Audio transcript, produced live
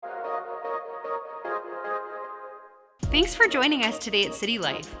Thanks for joining us today at City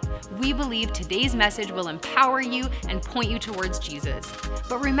Life. We believe today's message will empower you and point you towards Jesus.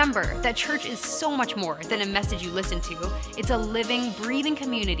 But remember that church is so much more than a message you listen to. It's a living, breathing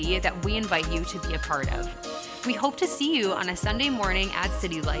community that we invite you to be a part of. We hope to see you on a Sunday morning at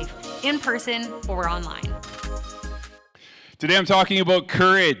City Life, in person or online. Today I'm talking about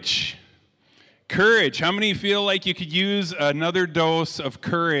courage. Courage. How many feel like you could use another dose of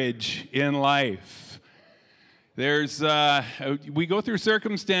courage in life? We go through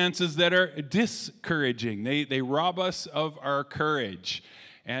circumstances that are discouraging. They rob us of our courage.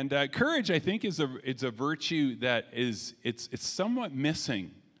 And courage, I think, it's a virtue that it's somewhat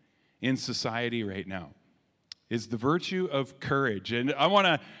missing in society right now. Is the virtue of courage. And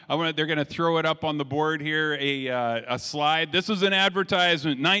they're going to throw it up on the board here, a slide. This was an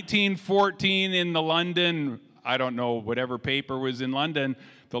advertisement, 1914 in the London, I don't know, whatever paper was in London,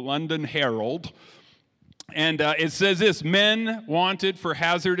 the London Herald. And it says this: men wanted for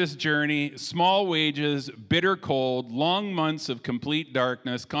hazardous journey, small wages, bitter cold, long months of complete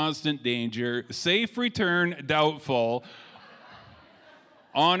darkness, constant danger, safe return doubtful,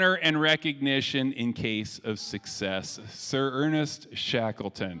 honor and recognition in case of success. Sir Ernest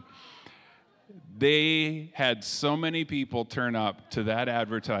Shackleton. They had so many people turn up to that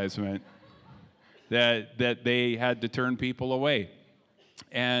advertisement that they had to turn people away.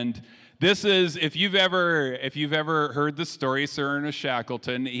 And this is, if you've ever heard the story, Sir Ernest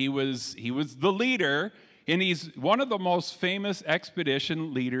Shackleton, he was the leader, and he's one of the most famous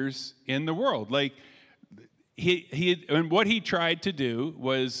expedition leaders in the world. Like, and what he tried to do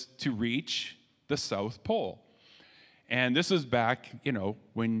was to reach the South Pole. And this was back,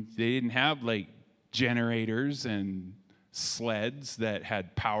 when they didn't have like generators and sleds that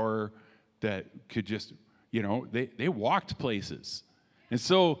had power that could just, they walked places. And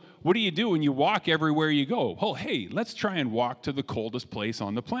so what do you do when you walk everywhere you go? Oh, hey, let's try and walk to the coldest place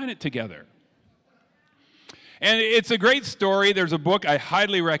on the planet together. And it's a great story. There's a book I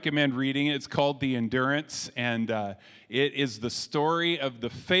highly recommend reading. It's called The Endurance, and it is the story of the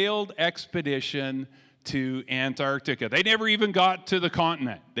failed expedition to Antarctica. They never even got to the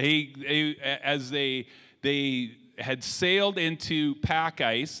continent. They had sailed into pack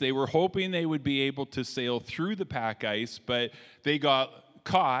ice. They were hoping they would be able to sail through the pack ice, but they got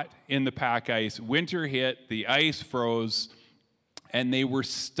caught in the pack ice. Winter hit, the ice froze, and they were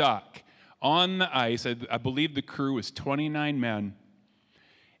stuck on the ice. I believe the crew was 29 men,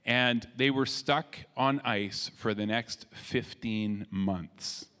 and they were stuck on ice for the next 15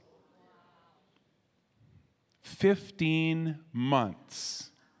 months. 15 months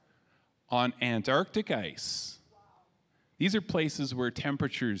on Antarctic ice. These are places where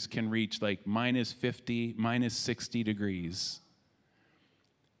temperatures can reach like minus 50, minus 60 degrees.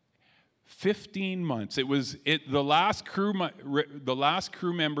 15 months. The last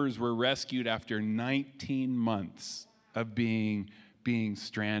crew members were rescued after 19 months of being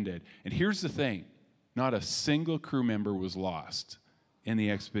stranded. And here's the thing, not a single crew member was lost in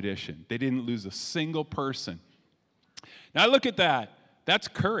the expedition. They didn't lose a single person. Now look at that. That's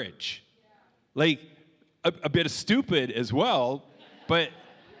courage. Like a bit of stupid as well, but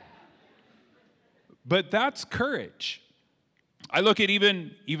that's courage. I look at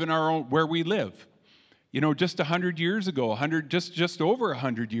even our own, where we live. Just 100 years ago, just over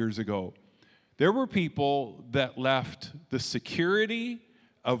 100 years ago, there were people that left the security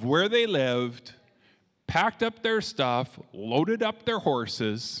of where they lived, packed up their stuff, loaded up their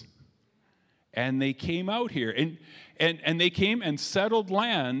horses, and they came out here. And they came and settled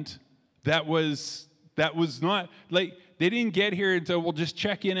land that was not, like, they didn't get here until we'll just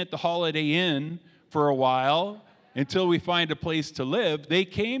check in at the Holiday Inn for a while until we find a place to live. They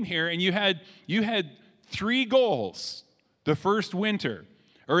came here, and you had 3 goals the first winter.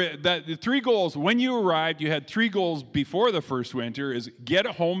 The 3 goals, when you arrived, you had 3 goals before the first winter, is get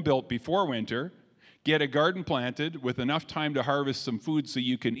a home built before winter, get a garden planted with enough time to harvest some food so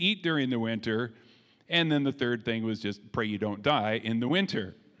you can eat during the winter, and then the third thing was just pray you don't die in the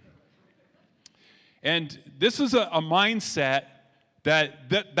winter. And this is a mindset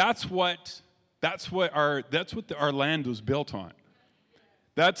that's what our land was built on.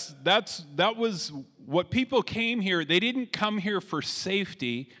 That was what people came here. They didn't come here for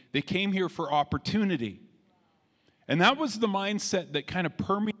safety. They came here for opportunity. And that was the mindset that kind of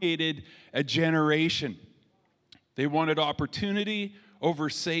permeated a generation. They wanted opportunity over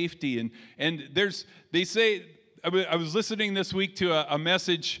safety. And they say, I was listening this week to a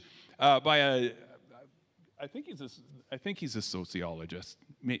message by I think he's a sociologist.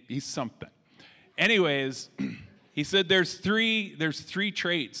 He's something. Anyways, He said there's three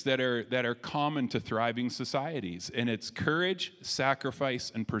traits that are common to thriving societies, and it's courage,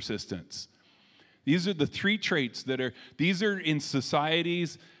 sacrifice, and persistence. These are the three traits these are in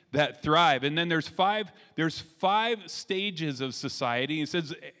societies that thrive. And then there's five stages of society. He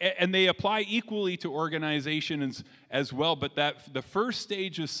says, and they apply equally to organizations as well, but that the first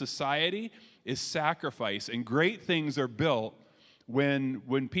stage of society is sacrifice, and great things are built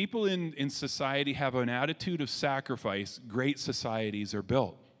when people in society have an attitude of sacrifice. Great societies are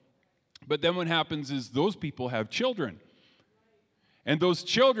built. But then what happens is those people have children. And those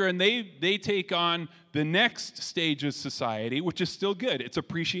children, they take on the next stage of society, which is still good. It's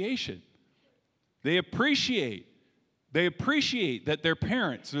appreciation. They appreciate that their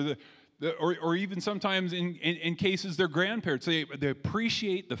parents, or even sometimes in cases their grandparents, they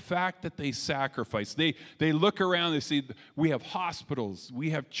appreciate the fact that they sacrifice. They look around, they see we have hospitals, we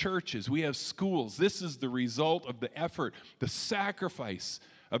have churches, we have schools. This is the result of the effort, the sacrifice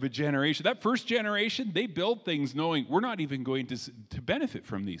of a generation. That first generation, they build things knowing we're not even going to benefit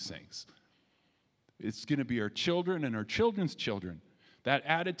from these things. It's going to be our children and our children's children. That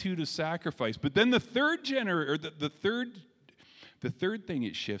attitude of sacrifice. But then the third thing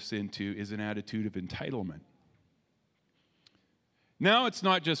it shifts into is an attitude of entitlement. Now it's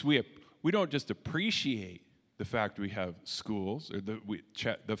not just we don't just appreciate the fact we have schools or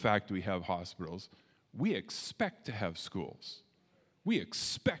the fact we have hospitals. We expect to have schools. We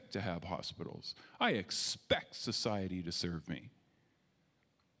expect to have hospitals. I expect society to serve me.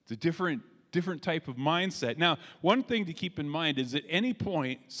 It's a different type of mindset. Now, one thing to keep in mind is at any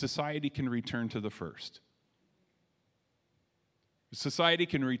point, society can return to the first. Society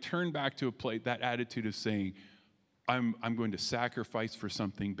can return back to that attitude of saying, I'm going to sacrifice for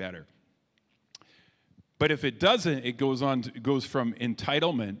something better. But if it doesn't, it goes from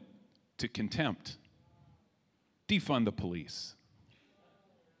entitlement to contempt. Defund the police.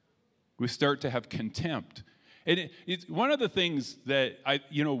 We start to have contempt. And it's one of the things that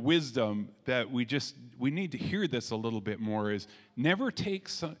wisdom that we need to hear this a little bit more is never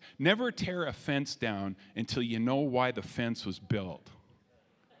tear a fence down until you know why the fence was built.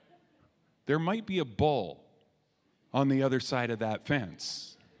 There might be a bull on the other side of that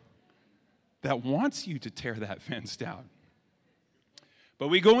fence that wants you to tear that fence down. But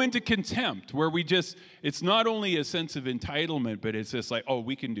we go into contempt where it's not only a sense of entitlement, but it's just like, oh,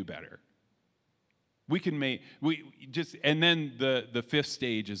 we can do better. And then the fifth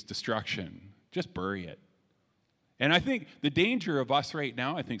stage is destruction. Just bury it. And I think the danger of us right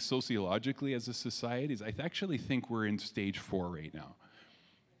now, I think sociologically as a society, is I actually think we're in stage 4 right now.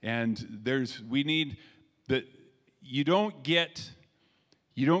 And you don't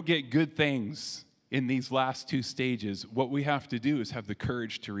get good things in these last 2 stages. What we have to do is have the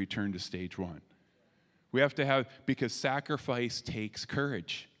courage to return to stage 1. We have to because sacrifice takes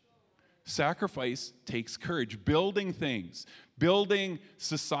courage. Sacrifice takes courage. Building things, building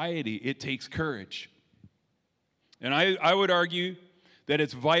society, it takes courage. And I would argue that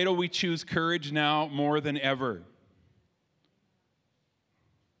it's vital we choose courage now more than ever.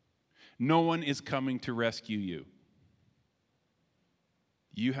 No one is coming to rescue you.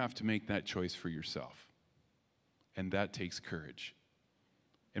 You have to make that choice for yourself. And that takes courage.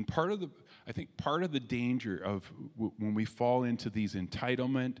 And I think part of the danger of when we fall into these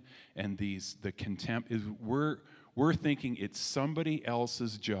entitlement and the contempt is we're thinking it's somebody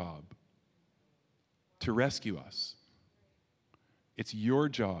else's job to rescue us. It's your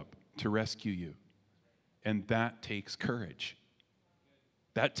job to rescue you. And that takes courage.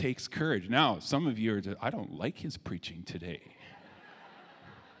 That takes courage. Now, some of you I don't like his preaching today.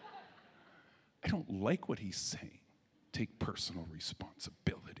 I don't like what he's saying. Take personal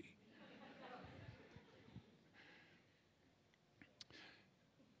responsibility.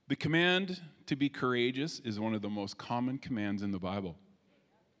 The command to be courageous is one of the most common commands in the Bible.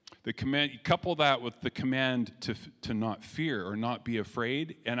 The command, couple that with the command to not fear or not be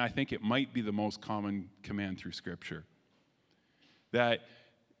afraid, and I think it might be the most common command through Scripture. That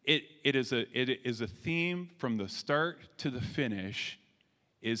it is a theme from the start to the finish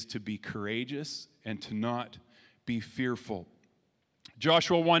is to be courageous and to not be fearful.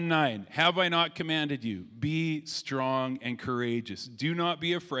 Joshua 1:9, have I not commanded you? Be strong and courageous. Do not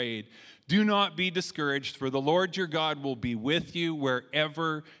be afraid. Do not be discouraged, for the Lord your God will be with you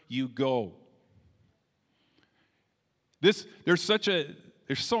wherever you go. There's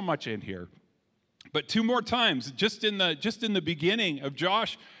so much in here. But 2 more times, just in the beginning of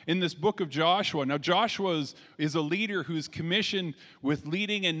in this book of Joshua. Now, Joshua is a leader who's commissioned with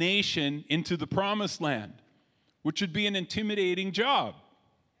leading a nation into the promised land, which would be an intimidating job.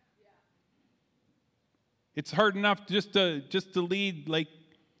 It's hard enough just to lead like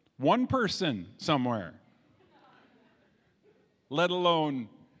one person somewhere, let alone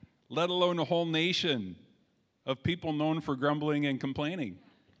a whole nation of people known for grumbling and complaining.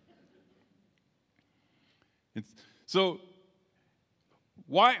 So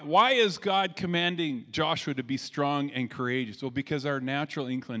why is God commanding Joshua to be strong and courageous? Well, because our natural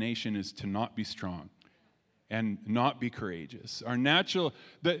inclination is to not be strong and not be courageous. Our natural,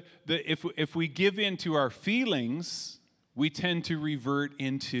 if we give in to our feelings, we tend to revert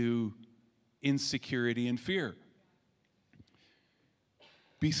into insecurity and fear.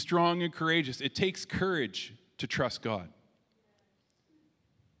 Be strong and courageous. It takes courage to trust God.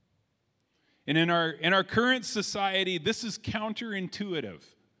 And in our current society, this is counterintuitive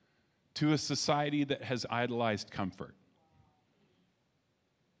to a society that has idolized comfort.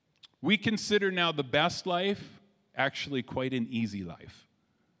 We consider now the best life actually quite an easy life.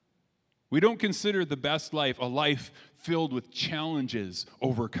 We don't consider the best life a life filled with challenges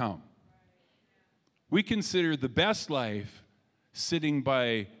overcome. We consider the best life sitting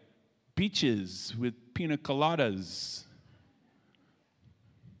by beaches with pina coladas,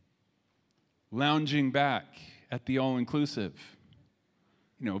 lounging back at the all-inclusive,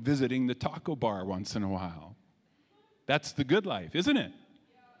 visiting the taco bar once in a while. That's the good life, isn't it?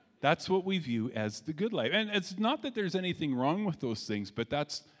 That's what we view as the good life. And it's not that there's anything wrong with those things, but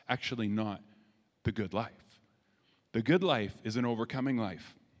that's actually not the good life. The good life is an overcoming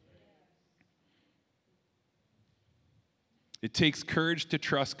life. It takes courage to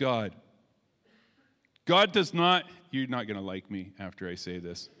trust God. God does not, you're not going to like me after I say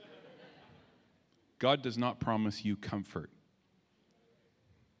this. God does not promise you comfort.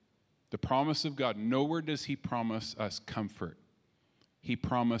 The promise of God, nowhere does he promise us comfort. He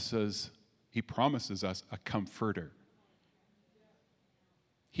promises us a comforter.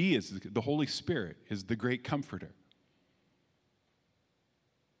 He is, the Holy Spirit is the great comforter.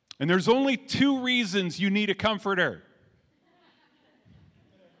 And there's only two reasons you need a comforter.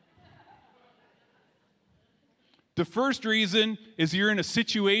 The first reason is you're in a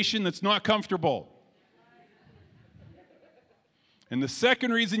situation that's not comfortable. And the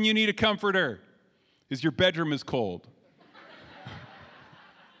second reason you need a comforter is your bedroom is cold.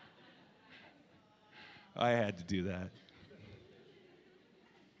 I had to do that.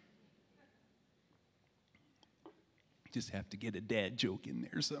 Just have to get a dad joke in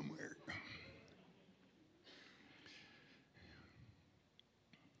there somewhere.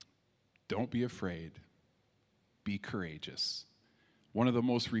 Don't be afraid. Be courageous. One of the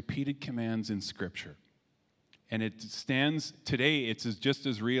most repeated commands in Scripture. And it stands today, it's just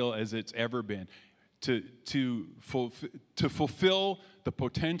as real as it's ever been. To fulfill the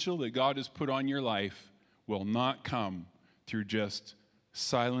potential that God has put on your life will not come through just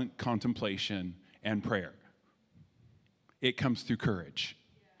silent contemplation and prayer. It comes through courage.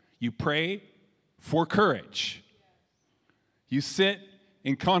 You pray for courage. You sit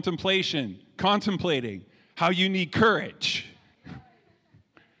in contemplation, contemplating how you need courage.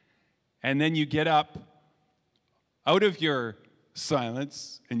 And then you get up out of your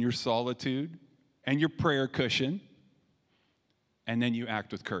silence and your solitude and your prayer cushion, and then you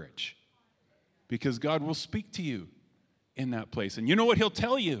act with courage. Because God will speak to you in that place. And you know what he'll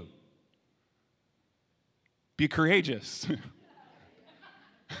tell you? Be courageous.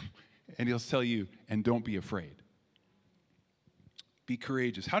 And he'll tell you, and don't be afraid. Be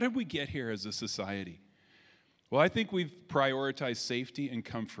courageous. How did we get here as a society? Well, I think we've prioritized safety and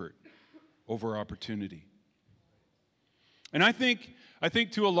comfort over opportunity. And I think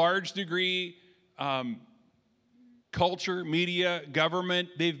to a large degree, culture, media, government,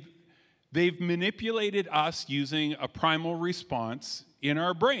 they've manipulated us using a primal response in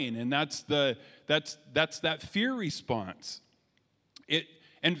our brain, and that's that fear response.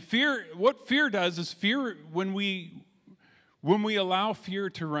 What fear does is when we allow fear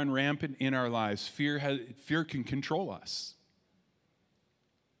to run rampant in our lives, fear can control us.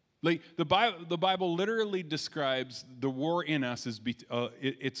 Like the Bible literally describes the war in us as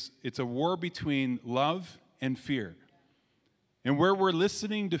it's a war between love and fear. And where we're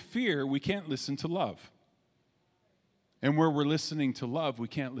listening to fear, we can't listen to love. And where we're listening to love, we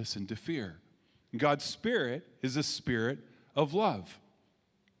can't listen to fear. And God's Spirit is a spirit of love.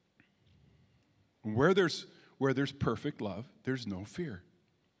 And where there's perfect love, there's no fear.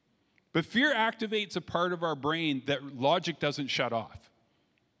 But fear activates a part of our brain that logic doesn't shut off.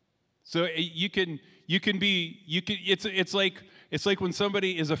 So it's like when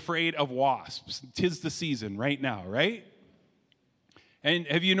somebody is afraid of wasps. 'Tis the season right now, right? And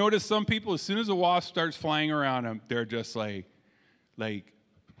have you noticed some people, as soon as a wasp starts flying around them, they're just like,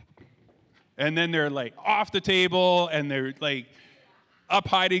 And then they're like off the table, and they're like up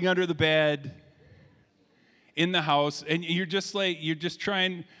hiding under the bed in the house, and you're just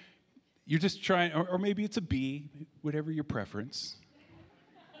trying, or maybe it's a bee, whatever your preference.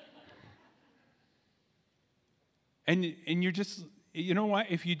 And you're just, you know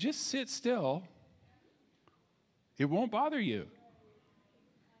what? If you just sit still, it won't bother you.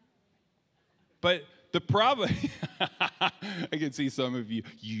 But the problem, I can see some of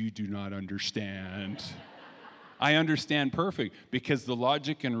you do not understand. I understand perfect, because the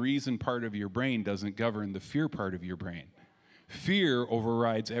logic and reason part of your brain doesn't govern the fear part of your brain. Fear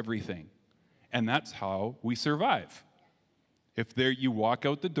overrides everything, and that's how we survive. If you walk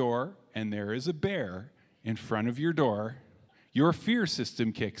out the door and there is a bear in front of your door, your fear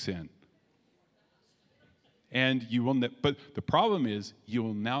system kicks in. And you will, but the problem is, you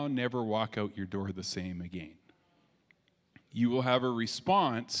will now never walk out your door the same again. You will have a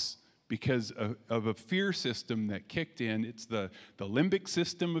response because of a fear system that kicked in. It's the limbic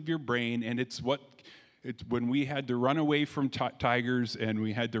system of your brain, and it's when we had to run away from tigers and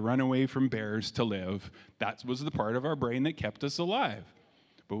we had to run away from bears to live. That was the part of our brain that kept us alive.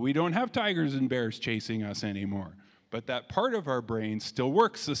 But we don't have tigers and bears chasing us anymore. But that part of our brain still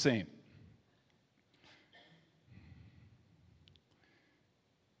works the same.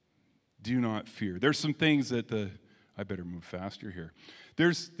 Do not fear. There's some things that I better move faster here.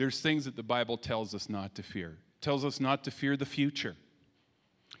 There's things that the Bible tells us not to fear. It tells us not to fear the future.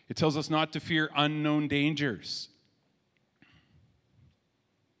 It tells us not to fear unknown dangers.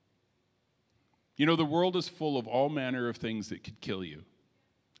 You know, the world is full of all manner of things that could kill you.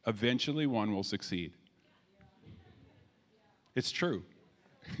 Eventually, one will succeed. It's true.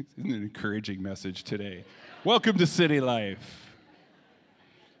 Isn't it an encouraging message today? Welcome to City Life.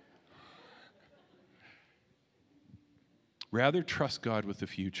 Rather, trust God with the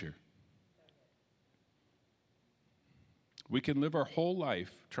future. We can live our whole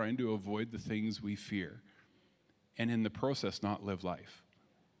life trying to avoid the things we fear, and in the process, not live life.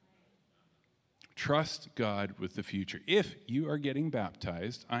 Trust God with the future. If you are getting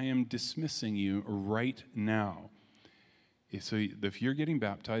baptized, I am dismissing you right now. So if you're getting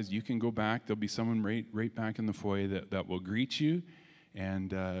baptized, you can go back. There'll be someone right back in the foyer that will greet you.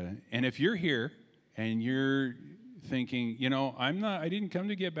 And if you're here and you're thinking, you know, I didn't come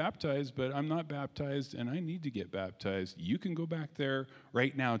to get baptized, but I'm not baptized and I need to get baptized, you can go back there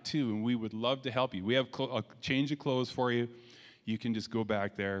right now too, and we would love to help you. We have a change of clothes for you. You can just go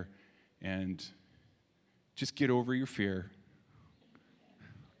back there and just get over your fear.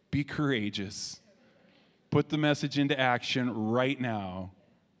 Be courageous. Put the message into action right now.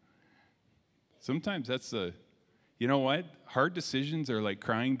 Sometimes you know what? Hard decisions are like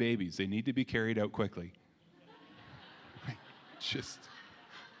crying babies. They need to be carried out quickly. Just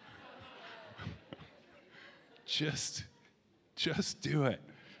do it.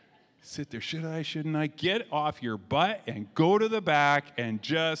 Sit there. Should I, shouldn't I? Get off your butt and go to the back and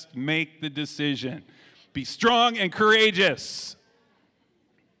just make the decision. Be strong and courageous.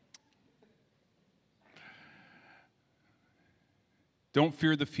 Don't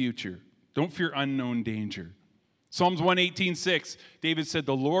fear the future. Don't fear unknown danger. Psalms 118:6, David said,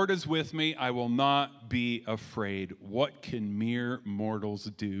 "The Lord is with me, I will not be afraid. What can mere mortals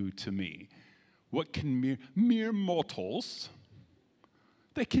do to me?" What can mere mortals?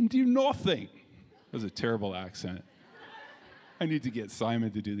 They can do nothing. That was a terrible accent. I need to get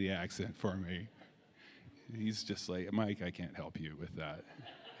Simon to do the accent for me. He's just like, Mike, I can't help you with that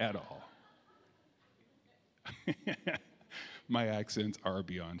at all. My accents are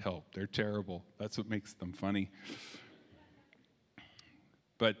beyond help. They're terrible. That's what makes them funny.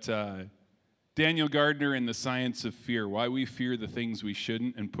 But Daniel Gardner in The Science of Fear, Why We Fear the Things We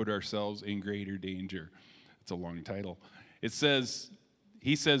Shouldn't and Put Ourselves in Greater Danger. It's a long title. He says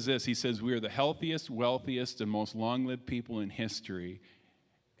this, we are the healthiest, wealthiest, and most long-lived people in history,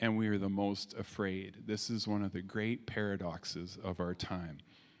 and we are the most afraid. This is one of the great paradoxes of our time.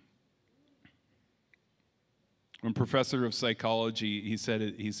 One professor of psychology, he said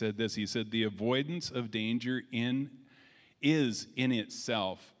this, the avoidance of danger is in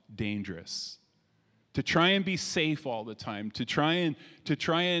itself dangerous. To try and be safe all the time, to try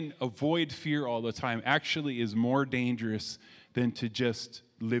and avoid fear all the time actually is more dangerous than to just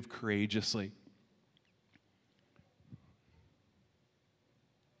live courageously.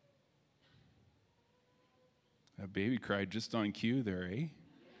 That baby cried just on cue there, eh?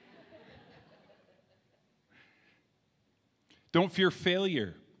 Don't fear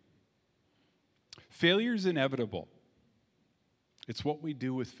failure. Failure is inevitable. It's what we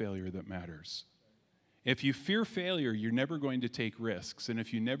do with failure that matters. If you fear failure, you're never going to take risks. And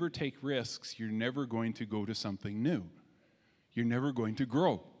if you never take risks, you're never going to go to something new. You're never going to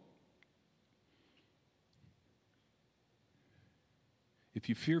grow. If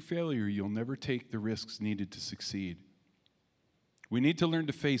you fear failure, you'll never take the risks needed to succeed. We need to learn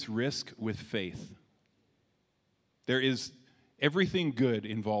to face risk with faith. Everything good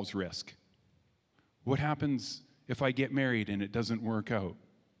involves risk. What happens if I get married and it doesn't work out?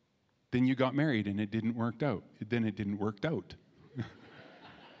 Then you got married and it didn't work out. Then it didn't work out.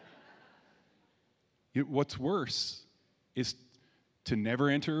 What's worse is to never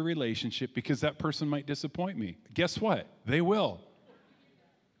enter a relationship because that person might disappoint me. Guess what? They will.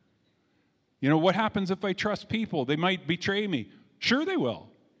 What happens if I trust people? They might betray me. Sure, they will.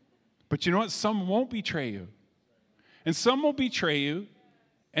 But you know what? Some won't betray you. And some will betray you,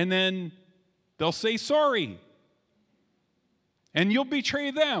 and then they'll say sorry. And you'll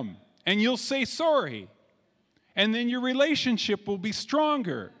betray them, and you'll say sorry. And then your relationship will be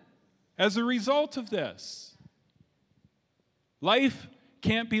stronger as a result of this. Life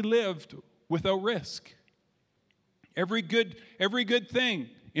can't be lived without risk. Every good thing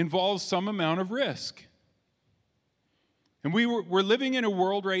involves some amount of risk. And we're living in a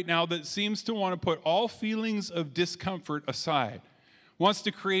world right now that seems to want to put all feelings of discomfort aside, wants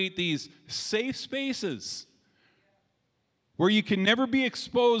to create these safe spaces where you can never be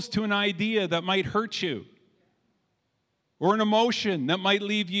exposed to an idea that might hurt you or an emotion that might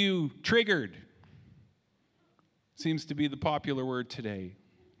leave you triggered. Seems to be the popular word today.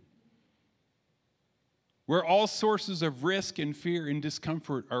 Where all sources of risk and fear and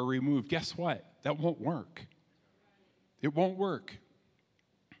discomfort are removed. Guess what? That won't work. It won't work.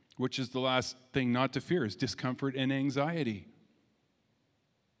 Which is the last thing not to fear is discomfort and anxiety.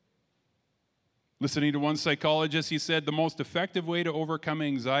 Listening to one psychologist, he said the most effective way to overcome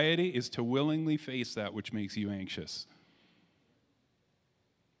anxiety is to willingly face that which makes you anxious.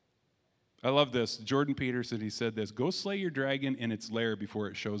 I love this. Jordan Peterson, he said this, go slay your dragon in its lair before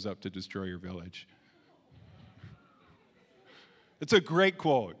it shows up to destroy your village. It's a great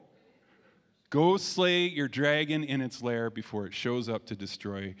quote. Go slay your dragon in its lair before it shows up to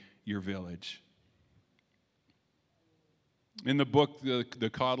destroy your village. In the book,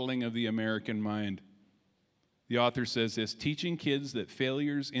 The Coddling of the American Mind, the author says this, teaching kids that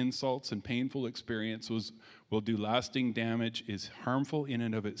failures, insults, and painful experiences will do lasting damage is harmful in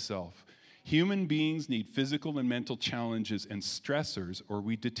and of itself. Human beings need physical and mental challenges and stressors or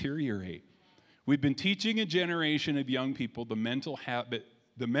we deteriorate. We've been teaching a generation of young people the mental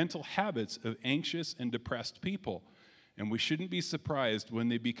habits of anxious and depressed people. And we shouldn't be surprised when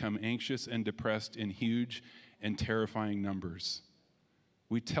they become anxious and depressed in huge and terrifying numbers.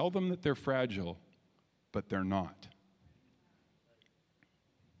 We tell them that they're fragile, but they're not.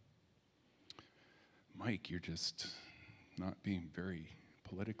 Mike, you're just not being very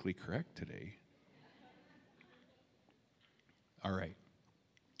politically correct today. All right.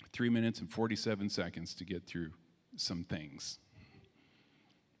 3 minutes and 47 seconds to get through some things.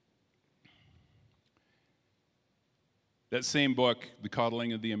 That same book, The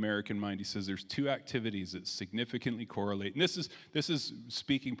Coddling of the American Mind, he says there's two activities that significantly correlate. And this is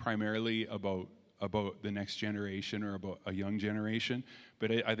speaking primarily about the next generation or about a young generation,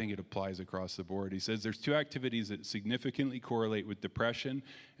 but I think it applies across the board. He says there's two activities that significantly correlate with depression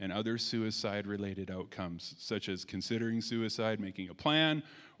and other suicide-related outcomes, such as considering suicide, making a plan,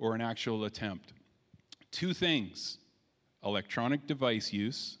 or an actual attempt. Two things, electronic device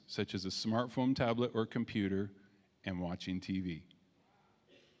use, such as a smartphone, tablet, or computer, and watching TV.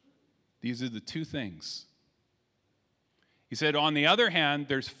 These are the two things. He said, on the other hand,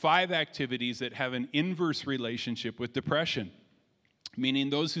 there's 5 activities that have an inverse relationship with depression, meaning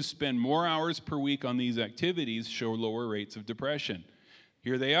those who spend more hours per week on these activities show lower rates of depression.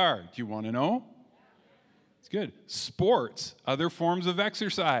 Here they are. Do you want to know? It's good. Sports, other forms of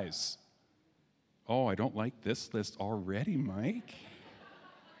exercise. Oh, I don't like this list already, Mike.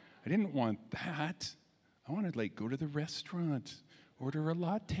 I didn't want that. I wanted to go to the restaurant, order a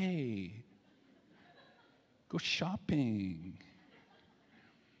latte, go shopping.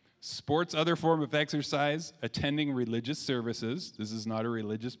 Sports, other form of exercise, attending religious services. This is not a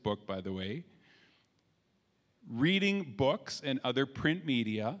religious book, by the way. Reading books and other print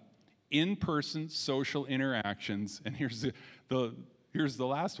media, in-person social interactions, and here's the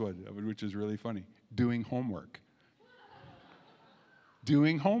last one, which is really funny. Doing homework.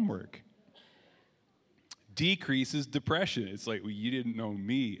 Doing homework. Decreases depression. It's like, well, you didn't know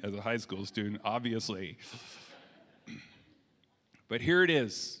me as a high school student, obviously. But here it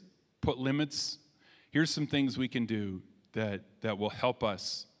is. Put limits. Here's some things we can do that will help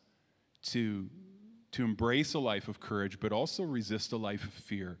us to to embrace a life of courage, but also resist a life of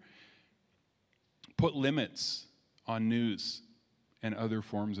fear. Put limits on news and other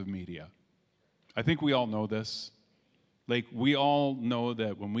forms of media. I think we all know this. Like, we all know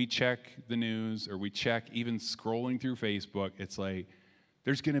that when we check the news or we check even scrolling through Facebook, it's like,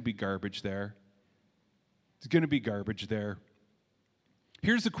 there's going to be garbage there. There's going to be garbage there.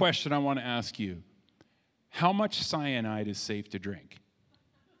 Here's the question I want to ask you. How much cyanide is safe to drink?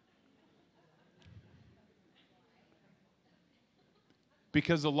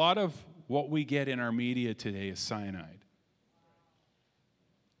 Because a lot of what we get in our media today is cyanide.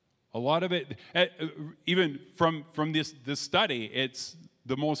 A lot of it, even from this study, it's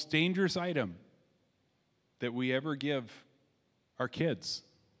the most dangerous item that we ever give our kids.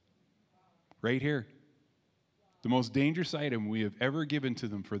 Right here. The most dangerous item we have ever given to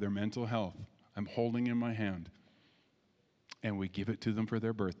them for their mental health. I'm holding in my hand. And we give it to them for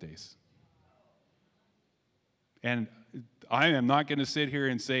their birthdays. And I am not going to sit here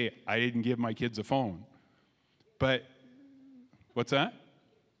and say, I didn't give my kids a phone. But, what's that?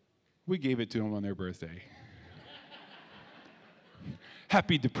 We gave it to them on their birthday.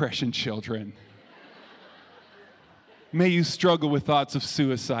 Happy depression, children. May you struggle with thoughts of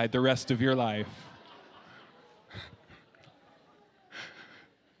suicide the rest of your life.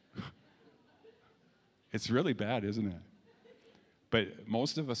 It's really bad, isn't it? But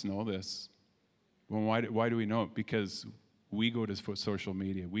most of us know this. Well, why do we know it? Because we go to social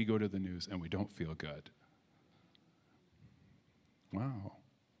media, we go to the news, and we don't feel good. Wow.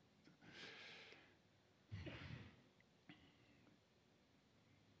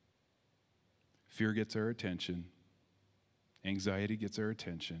 Fear gets our attention. Anxiety gets our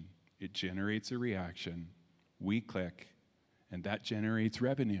attention. It generates a reaction. We click, and that generates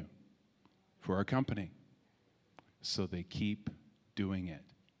revenue for our company. So they keep doing it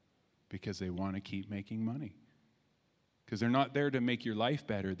because they want to keep making money. Because they're not there to make your life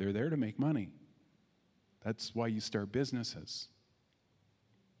better. They're there to make money. That's why you start businesses.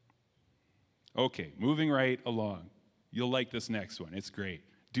 Okay, moving right along. You'll like this next one. It's great.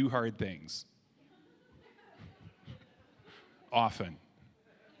 Do hard things. Often.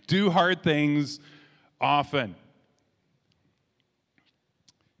 Do hard things often.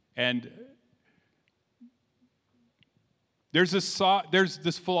 And there's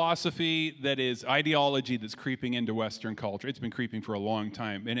this philosophy that is ideology that's creeping into Western culture. It's been creeping for a long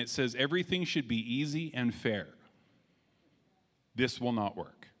time. And it says everything should be easy and fair. This will not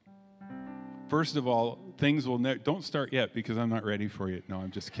work. First of all, things will don't start yet because I'm not ready for you. No,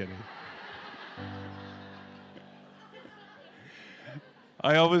 I'm just kidding.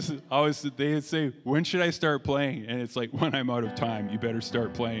 They say, when should I start playing? And it's like, when I'm out of time, you better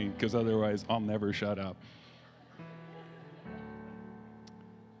start playing because otherwise I'll never shut up.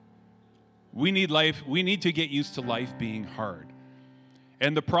 We need to get used to life being hard.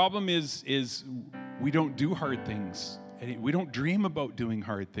 And the problem is we don't do hard things. We don't dream about doing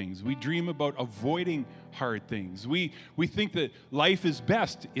hard things. We dream about avoiding hard things. We think that life is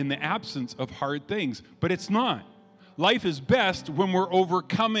best in the absence of hard things, but it's not. Life is best when we're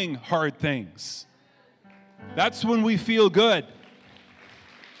overcoming hard things. That's when we feel good.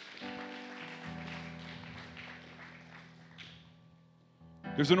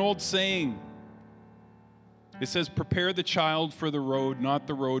 There's an old saying. It says, prepare the child for the road, not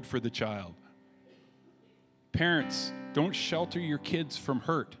the road for the child. Parents, don't shelter your kids from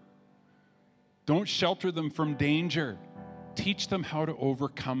hurt. Don't shelter them from danger. Teach them how to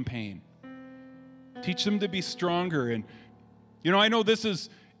overcome pain. Teach them to be stronger. And, I know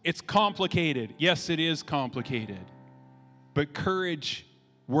it's complicated. Yes, it is complicated. But courage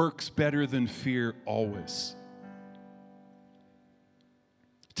works better than fear always.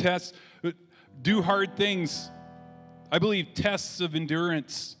 Do hard things. I believe tests of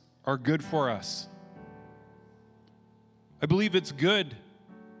endurance are good for us. I believe it's good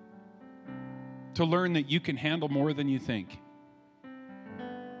to learn that you can handle more than you think.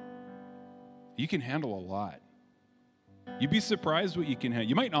 You can handle a lot. You'd be surprised what you can handle.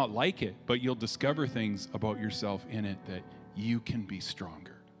 You might not like it, but you'll discover things about yourself in it that you can be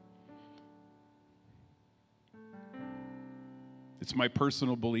stronger. It's my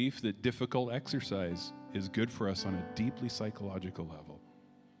personal belief that difficult exercise is good for us on a deeply psychological level.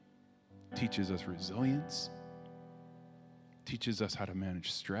 It teaches us resilience, teaches us how to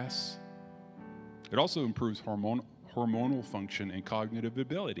manage stress. It also improves hormonal function and cognitive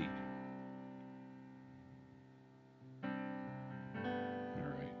ability. All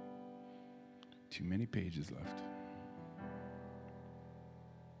right. Too many pages left.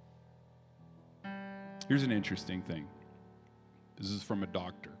 Here's an interesting thing. This is from a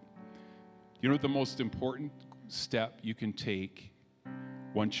doctor. You know what the most important step you can take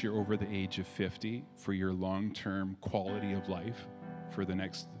once you're over the age of 50 for your long-term quality of life for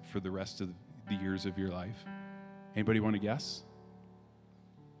the rest of the years of your life? Anybody want to guess?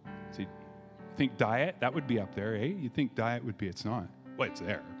 So you think diet? That would be up there, eh? You think diet would be, it's not. Well, it's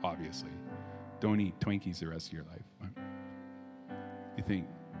there, obviously. Don't eat Twinkies the rest of your life. You think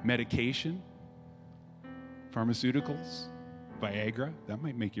medication? Pharmaceuticals? Viagra? That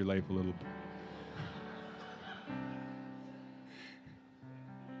might make your life a little...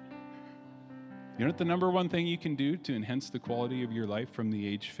 You know what the number one thing you can do to enhance the quality of your life from the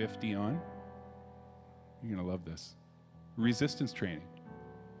age 50 on? You're going to love this. Resistance training.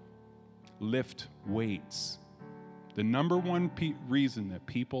 Lift weights. The number one reason that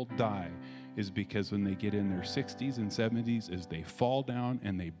people die is because when they get in their 60s and 70s is they fall down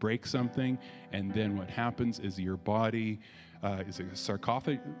and they break something, and then what happens is your body, is it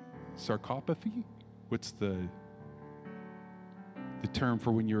sarcophagy? What's the term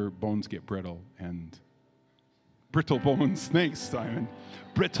for when your bones get brittle? And brittle bones. Thanks, Simon.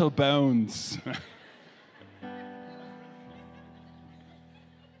 Brittle bones.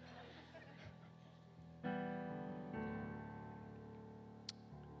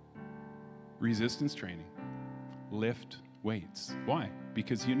 Resistance training. Lift weights. Why?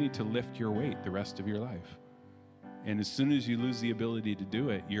 Because you need to lift your weight the rest of your life. And as soon as you lose the ability to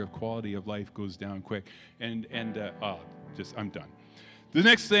do it, your quality of life goes down quick. I'm done. The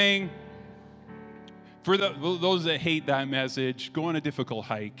next thing, for those that hate that message, go on a difficult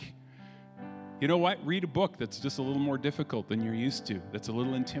hike. You know what? Read a book that's just a little more difficult than you're used to, that's a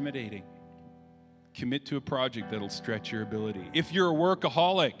little intimidating. Commit to a project that'll stretch your ability. If you're a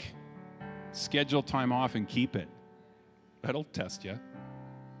workaholic, schedule time off and keep it. That'll test you.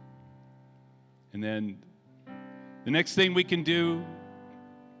 And then the next thing we can do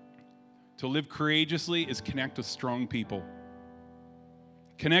to live courageously is connect with strong people.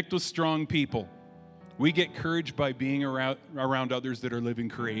 Connect with strong people. We get courage by being around others that are living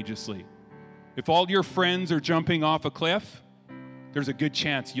courageously. If all your friends are jumping off a cliff, there's a good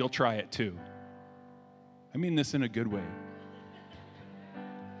chance you'll try it too. I mean this in a good way.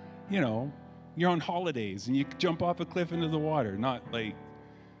 You know, you're on holidays and you jump off a cliff into the water, not like,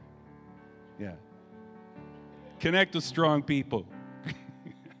 yeah. Connect with strong people.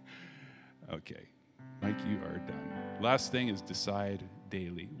 Okay, Mike, you are done. Last thing is decide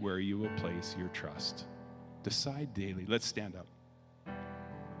daily where you will place your trust. Decide daily. Let's stand up.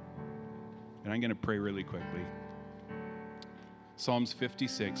 And I'm going to pray really quickly. Psalms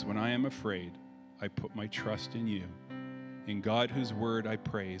 56, when I am afraid, I put my trust in you. In God whose word I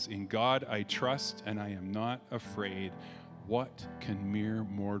praise. In God I trust and I am not afraid. What can mere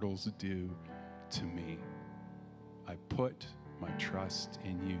mortals do to me? I put my trust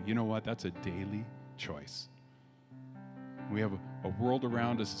in you. You know what? That's a daily choice. We have a world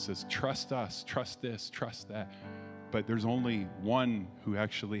around us that says, trust us, trust this, trust that. But there's only one who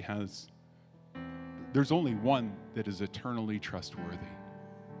actually has, there's only one that is eternally trustworthy.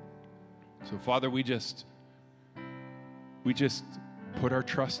 So Father, we just put our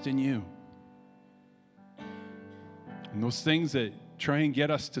trust in you. And those things that try and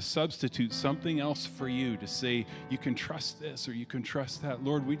get us to substitute something else for you, to say you can trust this or you can trust that.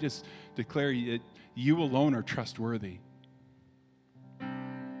 Lord, we just declare that you alone are trustworthy.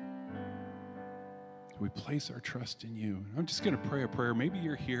 We place our trust in you. I'm just going to pray a prayer. Maybe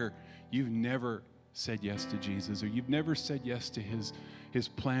you're here, you've never said yes to Jesus, or you've never said yes to his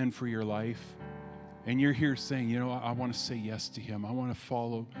plan for your life. And you're here saying, you know, I want to say yes to him. I want to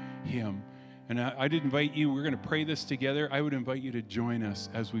follow him. And I'd invite you, we're going to pray this together. I would invite you to join us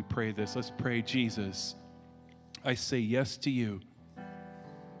as we pray this. Let's pray. Jesus, I say yes to you.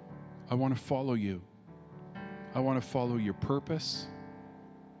 I want to follow you. I want to follow your purpose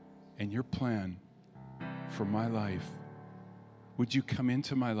and your plan for my life. Would you come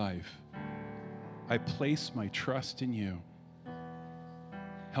into my life? I place my trust in you.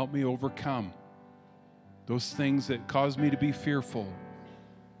 Help me overcome those things that cause me to be fearful,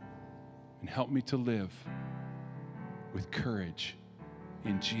 and help me to live with courage.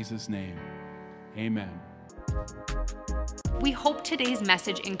 In Jesus' name, amen. We hope today's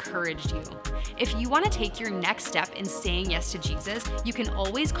message encouraged you. If you want to take your next step in saying yes to Jesus, you can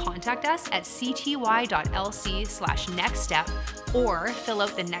always contact us at cty.lc/nextstep or fill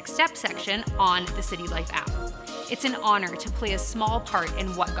out the next step section on the City Life app. It's an honor to play a small part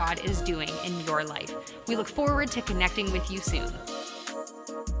in what God is doing in your life. We look forward to connecting with you soon.